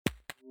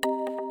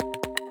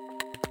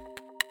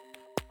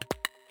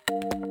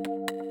My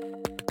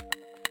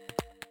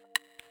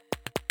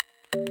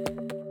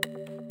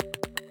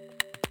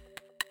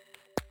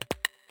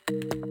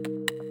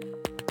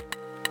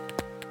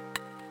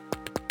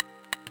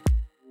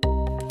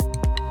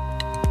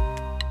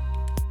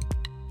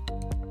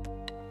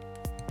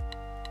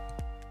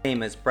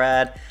name is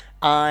Brad.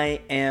 I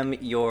am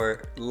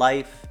your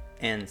life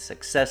and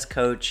success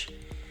coach.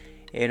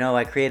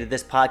 I created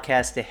this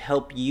podcast to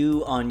help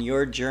you on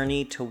your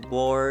journey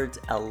towards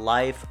a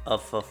life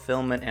of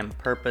fulfillment and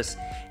purpose,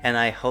 and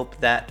I hope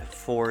that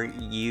for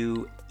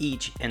you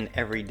each and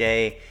every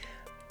day.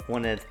 I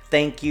want to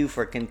thank you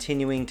for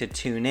continuing to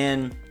tune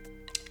in.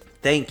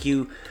 Thank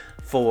you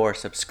for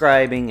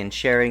subscribing and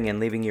sharing and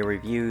leaving your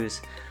reviews.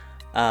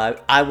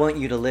 I want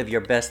you to live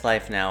your best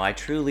life now. I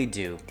truly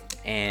do.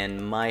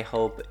 And my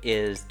hope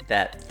is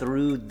that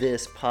through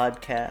this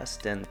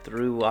podcast and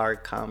through our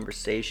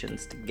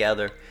conversations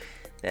together,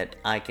 that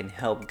I can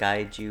help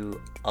guide you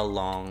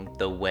along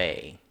the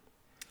way.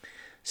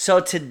 So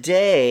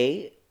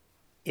today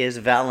is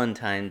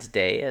Valentine's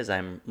Day as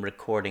I'm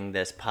recording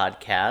this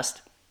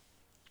podcast.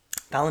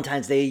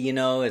 Valentine's Day,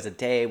 is a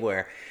day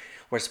where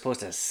we're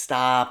supposed to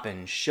stop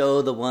and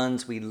show the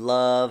ones we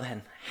love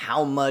and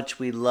how much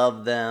we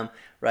love them,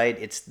 right?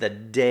 It's the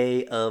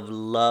day of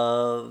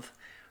love.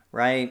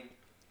 Right?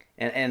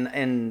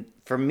 And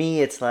for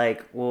me, it's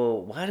like,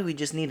 well, why do we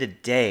just need a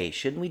day?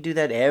 Shouldn't we do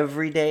that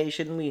every day?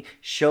 Shouldn't we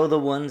show the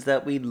ones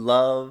that we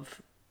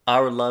love,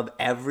 our love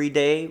every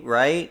day,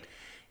 right?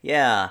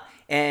 Yeah.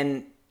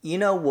 And you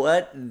know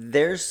what?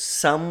 There's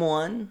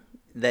someone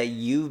that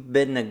you've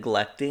been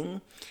neglecting,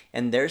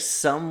 and there's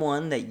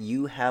someone that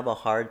you have a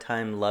hard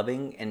time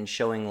loving and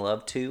showing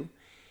love to.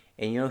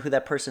 And you know who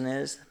that person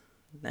is?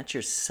 That's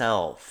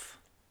yourself,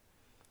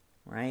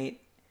 right?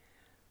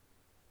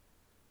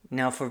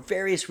 Now, for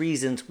various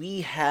reasons,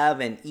 we have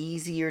an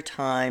easier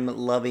time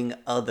loving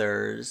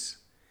others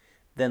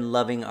than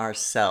loving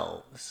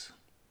ourselves.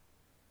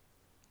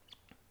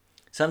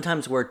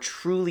 Sometimes we're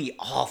truly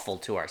awful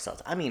to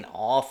ourselves. I mean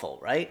awful,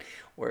 right?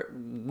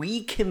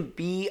 We can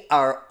be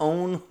our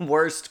own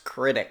worst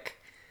critic.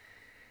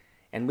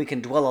 And we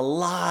can dwell a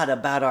lot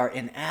about our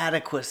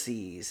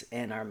inadequacies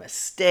and our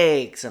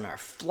mistakes and our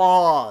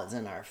flaws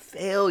and our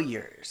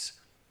failures.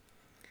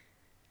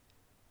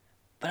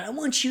 But I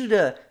want you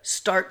to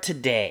start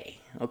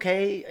today,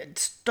 okay?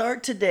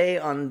 Start today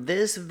on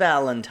this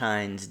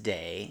Valentine's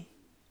Day,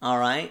 all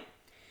right?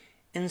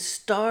 And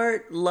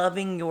start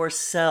loving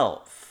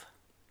yourself.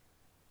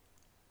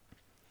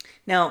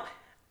 Now,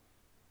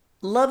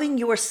 loving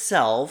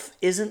yourself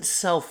isn't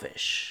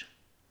selfish,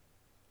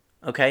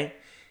 okay?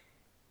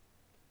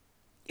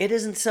 It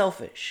isn't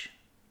selfish.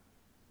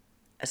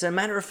 As a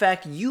matter of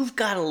fact, you've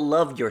got to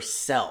love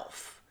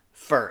yourself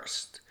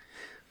first.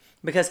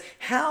 Because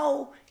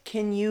how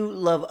can you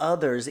love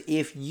others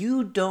if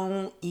you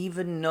don't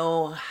even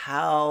know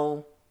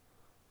how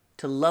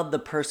to love the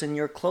person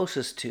you're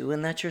closest to,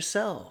 and that's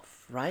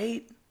yourself,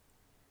 right?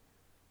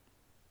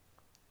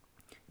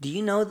 Do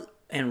you know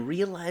and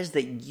realize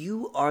that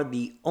you are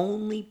the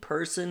only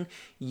person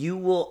you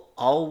will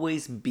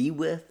always be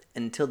with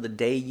until the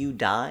day you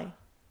die?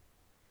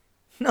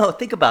 No,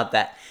 think about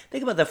that.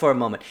 Think about that for a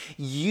moment.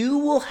 You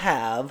will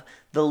have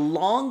the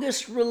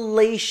longest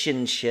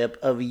relationship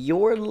of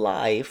your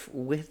life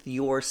with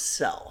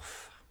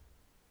yourself.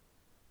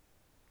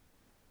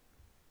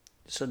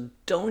 So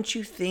don't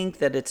you think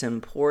that it's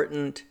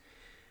important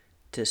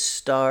to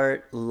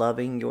start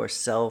loving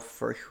yourself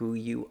for who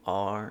you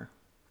are?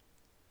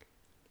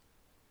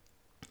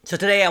 So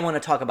today I want to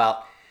talk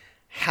about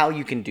how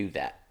you can do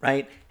that,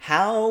 right?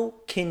 How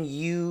can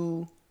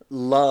you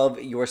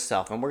love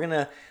yourself? And we're going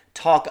to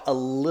talk a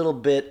little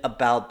bit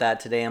about that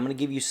today. I'm going to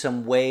give you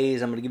some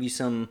ways. I'm going to give you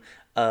some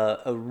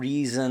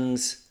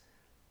reasons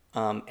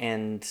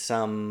and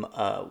some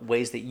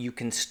ways that you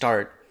can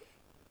start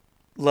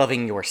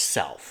loving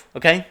yourself,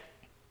 okay?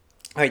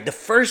 All right, the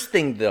first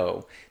thing,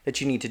 though,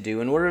 that you need to do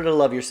in order to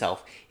love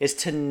yourself is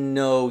to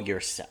know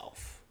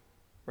yourself,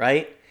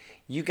 right?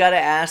 You got to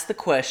ask the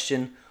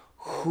question,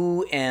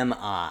 who am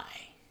I?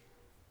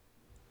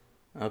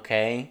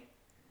 Okay?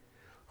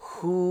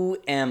 Who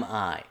am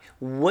I?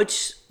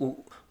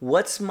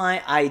 What's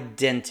my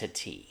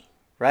identity,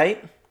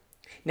 right?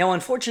 Now,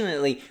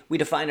 unfortunately, we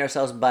define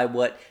ourselves by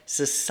what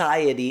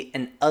society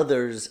and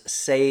others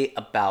say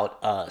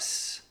about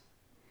us.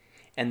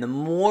 And the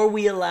more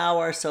we allow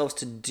ourselves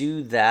to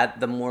do that,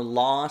 the more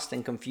lost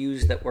and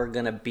confused that we're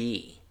going to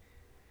be,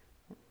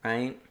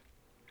 right?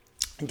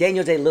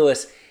 Daniel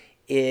Day-Lewis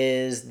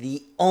is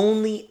the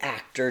only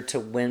actor to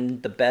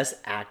win the Best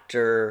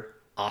Actor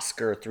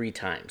Oscar 3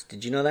 times.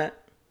 Did you know that?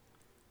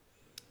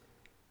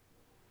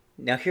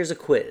 Now here's a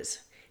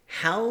quiz.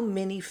 How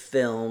many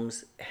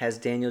films has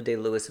Daniel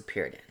Day-Lewis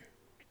appeared in?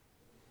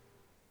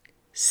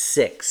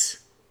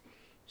 6.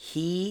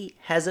 He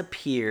has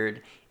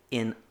appeared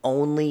in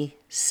only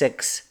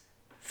 6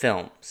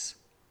 films.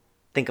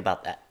 Think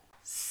about that.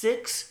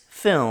 6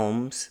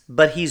 films,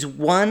 but he's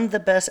won the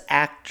Best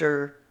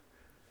Actor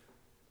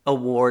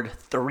award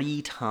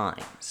 3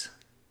 times.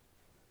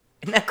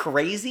 Isn't that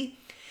crazy?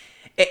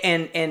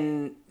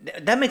 And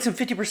that makes him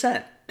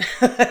 50%.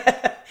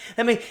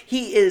 I mean,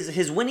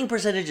 his winning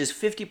percentage is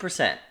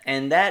 50%,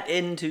 and that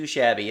isn't too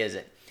shabby, is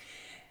it?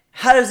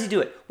 How does he do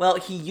it? Well,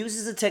 he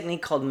uses a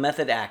technique called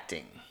method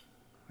acting,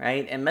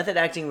 right? And method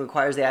acting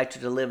requires the actor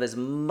to live as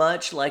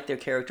much like their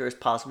character as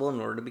possible in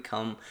order to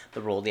become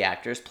the role the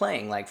actor is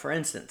playing. Like, for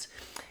instance,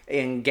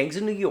 in Gangs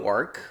of New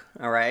York,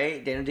 all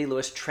right, Daniel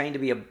Day-Lewis trained to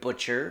be a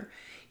butcher.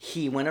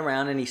 He went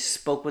around and he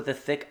spoke with a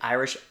thick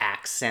Irish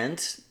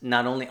accent,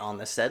 not only on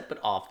the set, but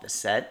off the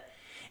set.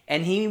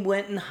 And he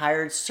went and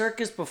hired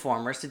circus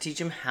performers to teach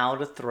him how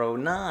to throw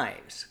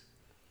knives.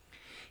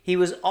 He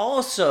was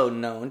also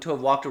known to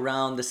have walked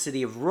around the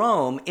city of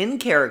Rome in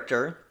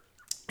character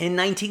in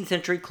 19th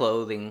century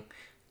clothing,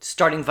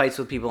 starting fights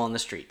with people on the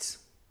streets.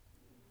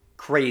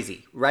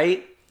 Crazy,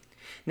 right?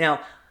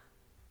 Now,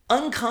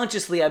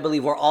 unconsciously, I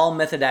believe we're all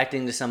method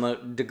acting to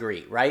some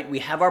degree, right? We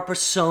have our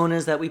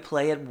personas that we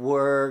play at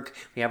work.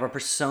 We have our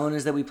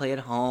personas that we play at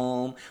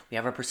home. We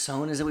have our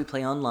personas that we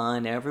play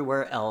online,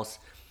 everywhere else.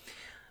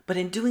 But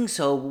in doing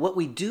so, what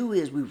we do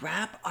is we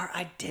wrap our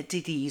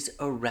identities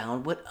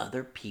around what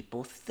other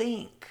people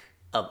think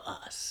of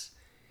us.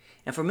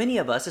 And for many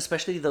of us,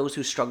 especially those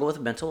who struggle with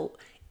mental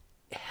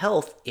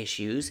health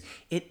issues,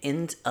 it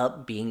ends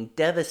up being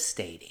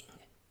devastating.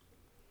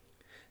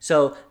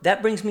 So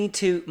that brings me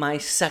to my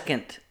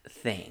second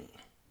thing.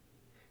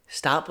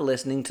 Stop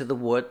listening to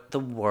what the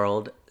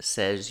world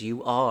says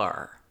you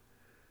are.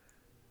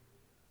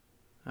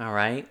 All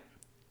right?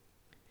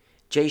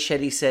 Jay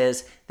Shetty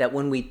says that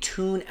when we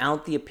tune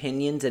out the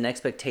opinions and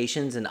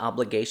expectations and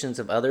obligations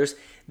of others,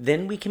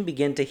 then we can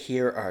begin to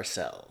hear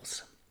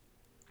ourselves.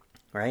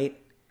 Right?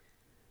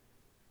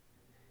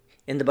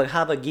 In the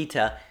Bhagavad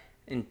Gita,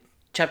 in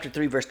chapter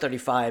 3, verse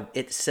 35,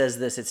 it says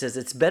this. It says,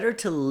 it's better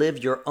to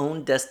live your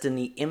own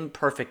destiny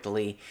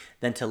imperfectly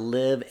than to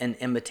live an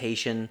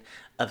imitation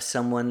of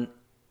someone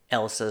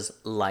else's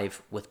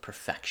life with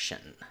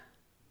perfection.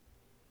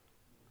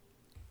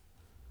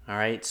 All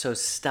right? So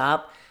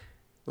stop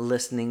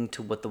listening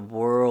to what the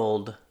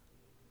world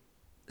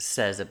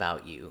says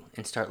about you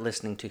and start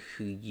listening to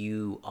who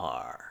you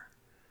are.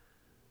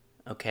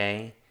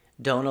 Okay?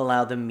 Don't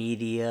allow the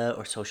media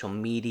or social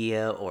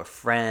media or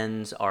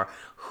friends or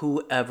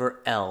whoever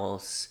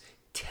else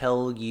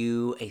tell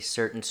you a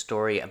certain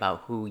story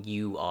about who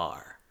you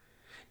are.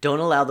 Don't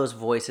allow those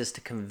voices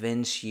to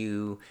convince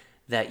you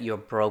that you're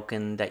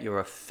broken, that you're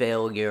a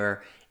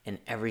failure, and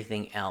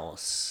everything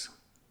else.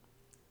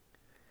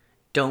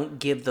 Don't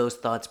give those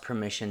thoughts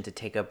permission to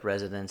take up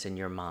residence in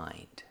your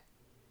mind.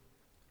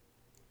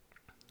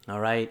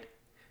 All right?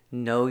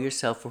 Know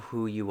yourself for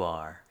who you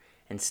are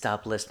and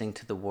stop listening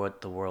to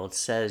what the world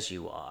says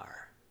you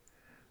are.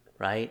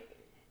 Right?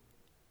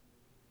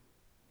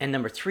 And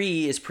number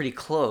 3 is pretty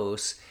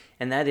close,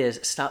 and that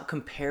is stop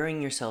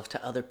comparing yourself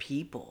to other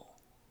people.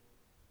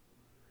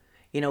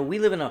 You know, we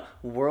live in a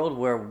world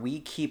where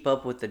we keep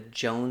up with the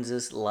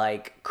Joneses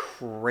like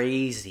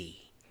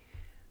crazy.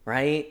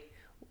 Right?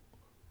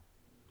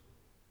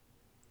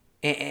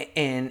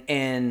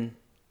 And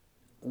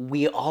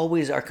we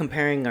always are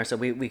comparing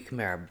ourselves. We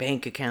compare our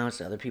bank accounts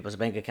to other people's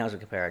bank accounts. We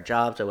compare our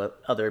jobs to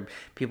what other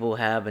people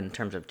have in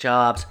terms of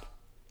jobs.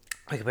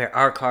 We compare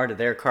our car to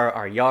their car,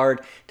 our yard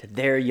to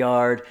their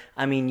yard.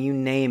 I mean, you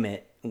name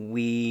it,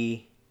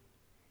 we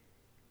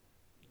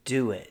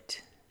do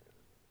it,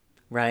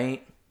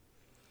 right?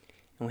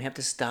 And we have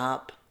to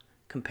stop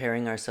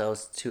comparing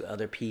ourselves to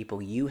other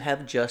people. You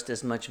have just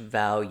as much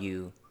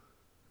value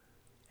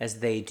as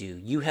they do.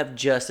 You have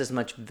just as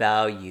much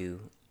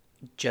value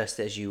just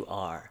as you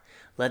are.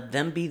 Let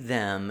them be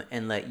them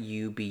and let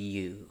you be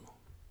you.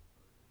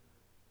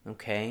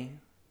 Okay?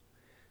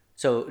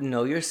 So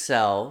know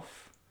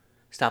yourself.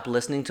 Stop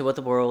listening to what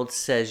the world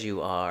says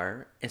you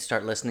are and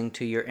start listening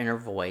to your inner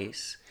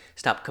voice.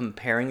 Stop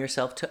comparing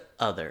yourself to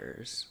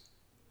others.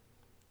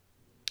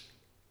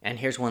 And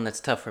here's one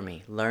that's tough for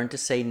me. Learn to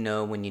say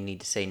no when you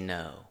need to say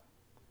no.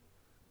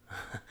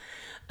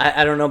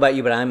 I don't know about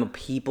you, but I'm a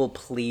people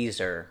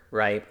pleaser,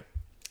 right?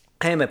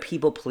 I am a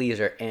people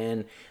pleaser,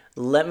 and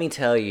let me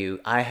tell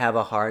you, I have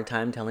a hard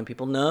time telling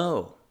people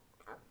no.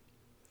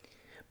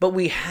 But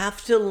we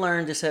have to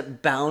learn to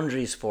set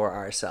boundaries for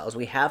ourselves.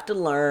 We have to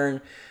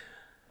learn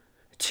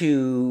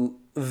to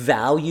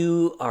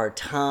value our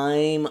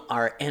time,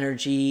 our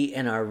energy,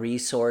 and our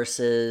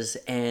resources,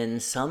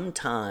 and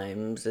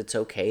sometimes it's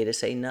okay to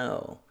say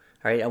no.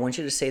 All right, I want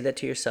you to say that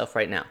to yourself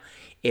right now.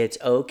 It's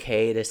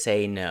okay to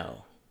say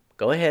no.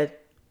 Go ahead.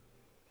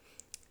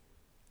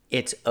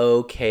 It's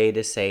okay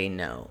to say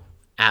no.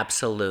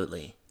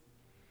 Absolutely.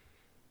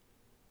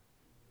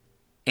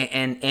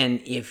 And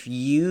if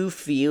you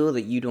feel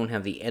that you don't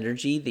have the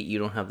energy, that you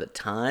don't have the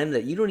time,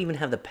 that you don't even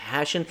have the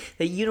passion,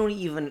 that you don't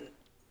even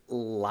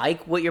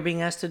like what you're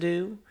being asked to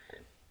do,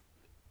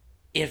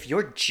 if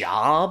your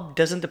job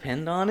doesn't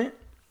depend on it,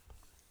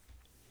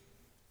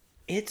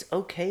 it's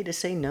okay to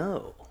say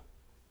no.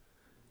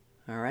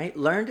 All right?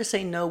 Learn to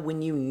say no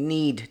when you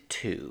need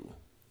to.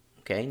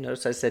 Okay?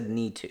 Notice I said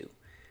need to,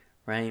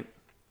 right?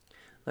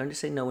 Learn to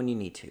say no when you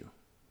need to.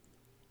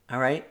 All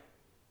right?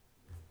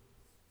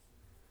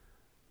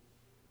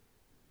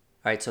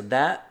 All right, so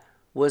that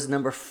was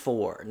number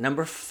 4.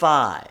 Number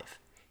 5,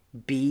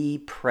 be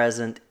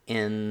present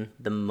in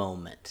the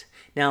moment.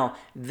 Now,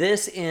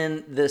 this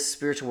in the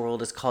spiritual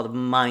world is called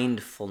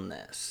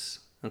mindfulness.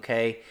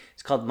 Okay?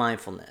 It's called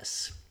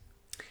mindfulness.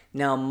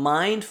 Now,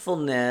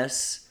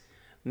 mindfulness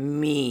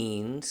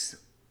means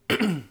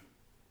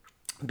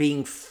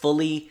being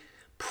fully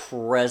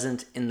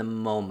present in the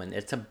moment.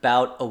 It's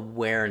about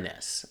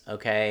awareness,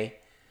 okay?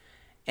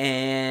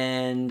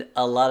 And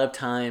a lot of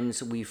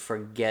times we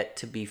forget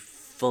to be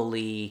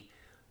fully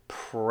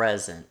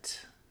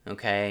present,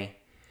 okay?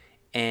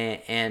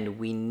 And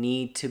we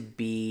need to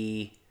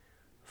be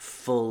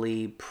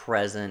fully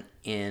present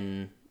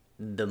in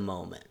the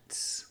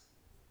moments,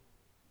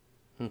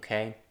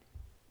 okay?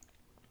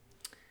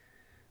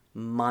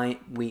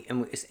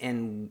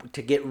 And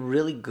to get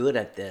really good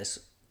at this,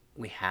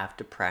 we have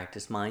to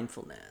practice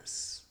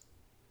mindfulness.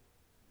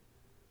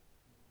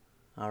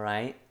 All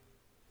right?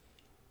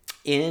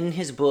 In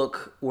his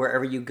book,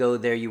 Wherever You Go,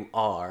 There You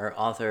Are,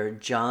 author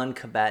Jon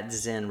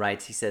Kabat-Zinn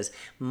writes, he says,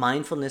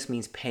 mindfulness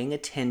means paying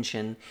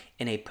attention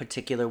in a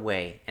particular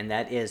way, and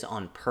that is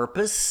on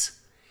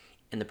purpose,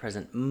 in the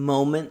present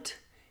moment,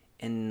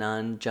 and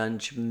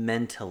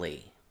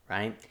non-judgmentally,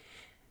 right?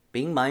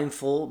 Being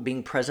mindful,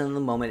 being present in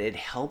the moment, it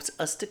helps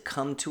us to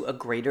come to a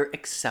greater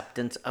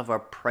acceptance of our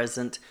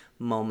present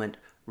moment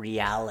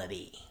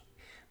reality.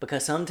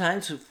 Because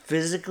sometimes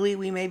physically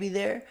we may be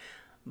there,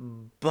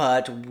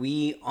 but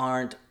we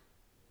aren't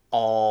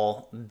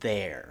all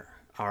there,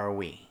 are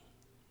we?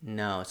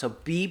 No. So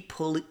be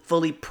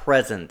fully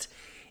present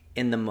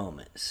in the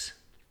moments.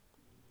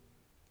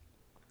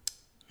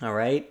 All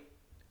right?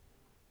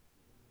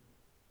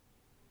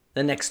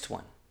 The next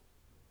one.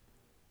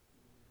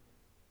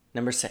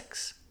 Number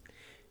 6,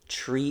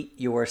 treat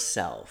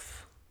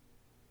yourself.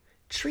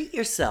 Treat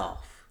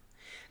yourself.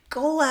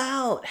 Go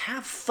out,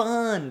 have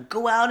fun,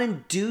 go out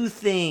and do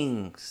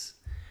things,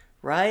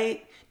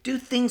 right? Do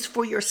things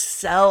for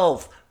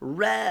yourself.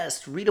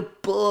 Rest, read a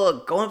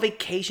book, go on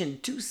vacation,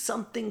 do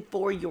something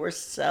for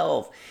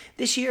yourself.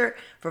 This year,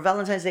 for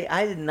Valentine's Day,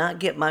 I did not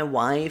get my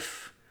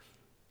wife,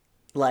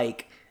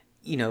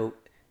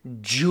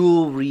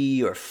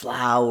 jewelry or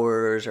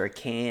flowers or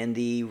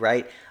candy,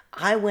 right?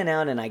 I went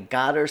out and I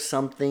got her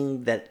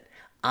something that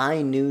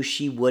I knew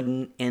she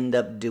wouldn't end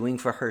up doing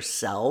for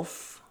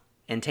herself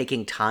and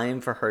taking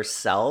time for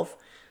herself.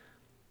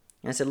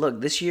 And I said, look,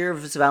 this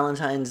year's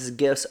Valentine's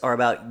gifts are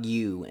about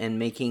you and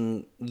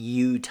making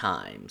you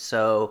time.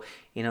 So,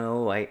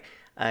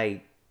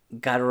 I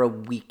got her a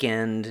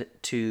weekend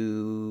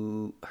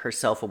to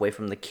herself away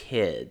from the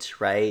kids,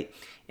 right?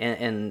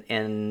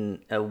 And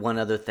one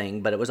other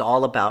thing, but it was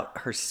all about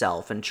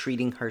herself and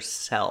treating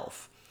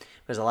herself.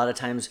 Because a lot of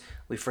times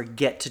we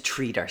forget to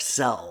treat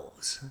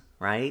ourselves,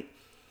 right?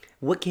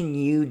 What can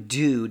you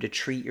do to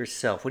treat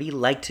yourself? What do you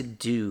like to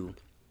do?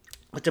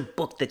 What's a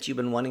book that you've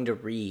been wanting to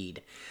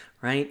read,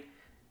 right?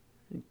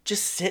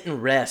 Just sit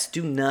and rest,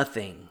 do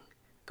nothing.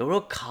 Go to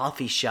a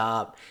coffee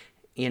shop,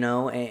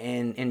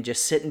 and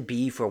just sit and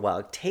be for a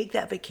while. Take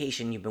that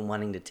vacation you've been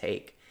wanting to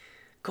take.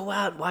 Go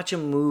out, watch a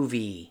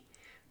movie,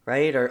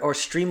 right? Or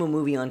stream a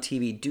movie on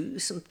TV. Do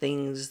some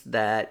things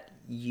that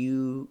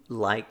you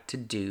like to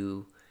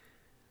do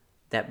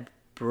that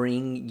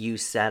bring you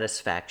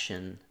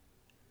satisfaction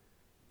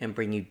and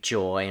bring you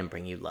joy and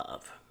bring you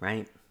love,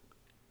 right?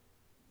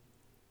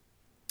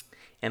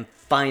 And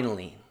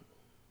finally,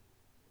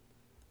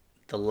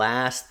 the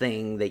last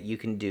thing that you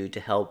can do to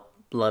help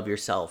love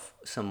yourself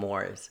some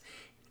more is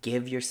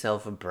give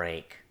yourself a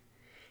break.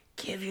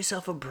 Give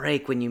yourself a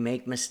break when you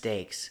make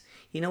mistakes.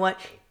 You know what?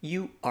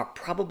 You are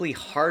probably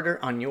harder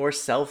on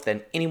yourself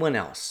than anyone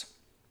else.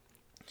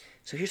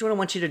 So here's what I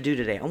want you to do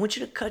today. I want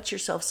you to cut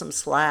yourself some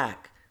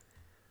slack.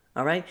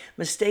 All right?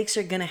 Mistakes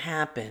are going to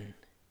happen.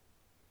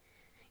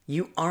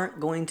 You aren't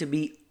going to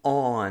be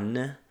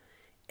on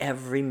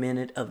every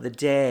minute of the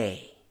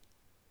day.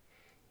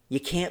 You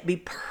can't be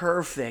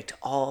perfect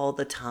all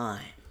the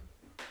time.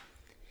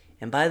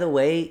 And by the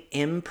way,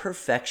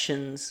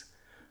 imperfections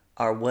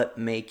are what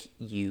make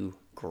you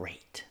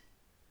great.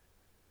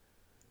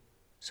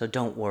 So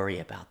don't worry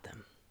about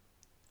them.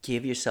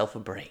 Give yourself a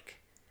break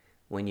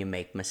when you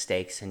make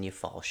mistakes and you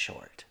fall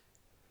short.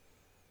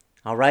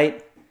 All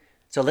right?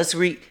 So let's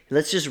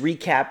just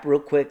recap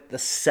real quick the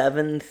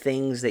 7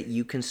 things that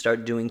you can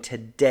start doing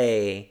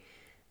today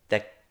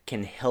that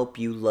can help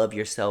you love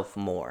yourself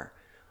more.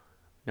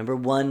 Number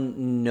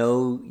 1,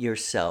 know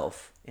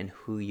yourself and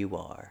who you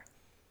are.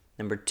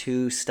 Number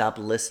 2, stop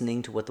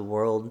listening to what the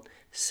world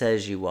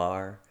says you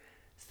are.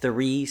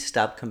 3,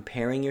 stop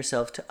comparing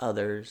yourself to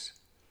others.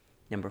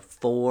 Number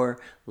 4,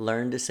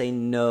 learn to say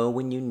no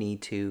when you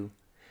need to.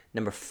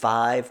 Number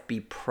 5, be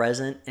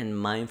present and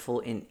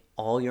mindful in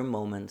all your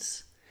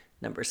moments.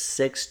 Number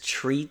 6,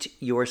 treat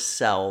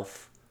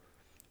yourself.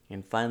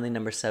 And finally,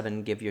 number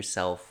 7, give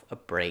yourself a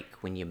break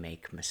when you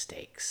make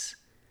mistakes.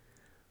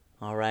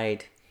 All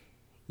right?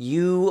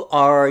 You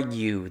are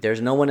you.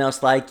 There's no one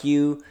else like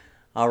you.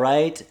 All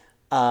right?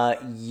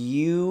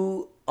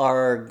 You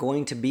are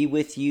going to be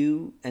with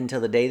you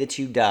until the day that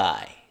you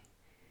die.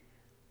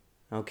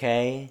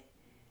 okay?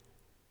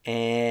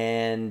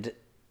 And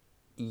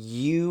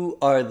you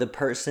are the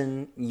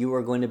person you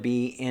are going to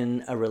be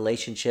in a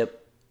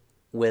relationship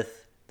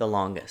with the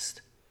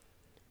longest.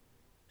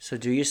 So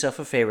do yourself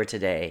a favor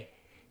today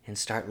and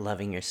start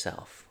loving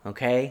yourself,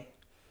 okay?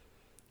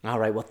 All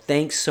right, well,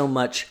 thanks so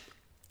much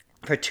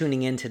for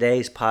tuning in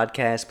today's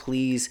podcast.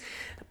 Please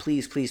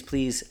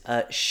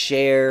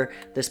share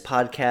this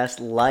podcast,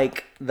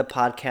 like the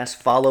podcast,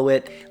 follow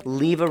it,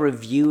 leave a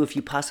review if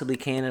you possibly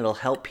can. It'll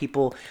help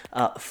people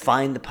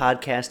find the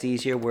podcast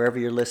easier wherever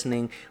you're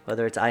listening,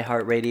 whether it's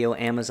iHeartRadio,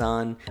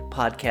 Amazon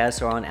Podcasts,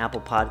 or on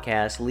Apple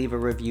Podcasts. Leave a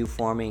review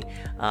for me.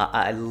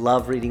 I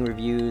love reading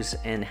reviews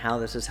and how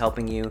this is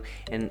helping you.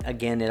 And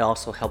again, it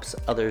also helps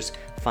others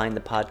find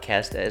the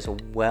podcast as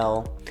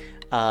well.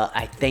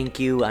 I thank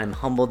you. I'm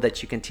humbled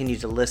that you continue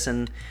to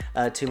listen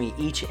to me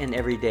each and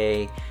every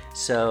day.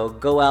 So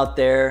go out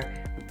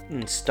there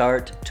and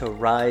start to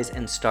rise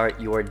and start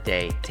your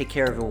day. Take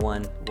care,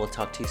 everyone. We'll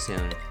talk to you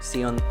soon. See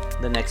you on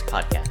the next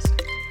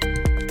podcast.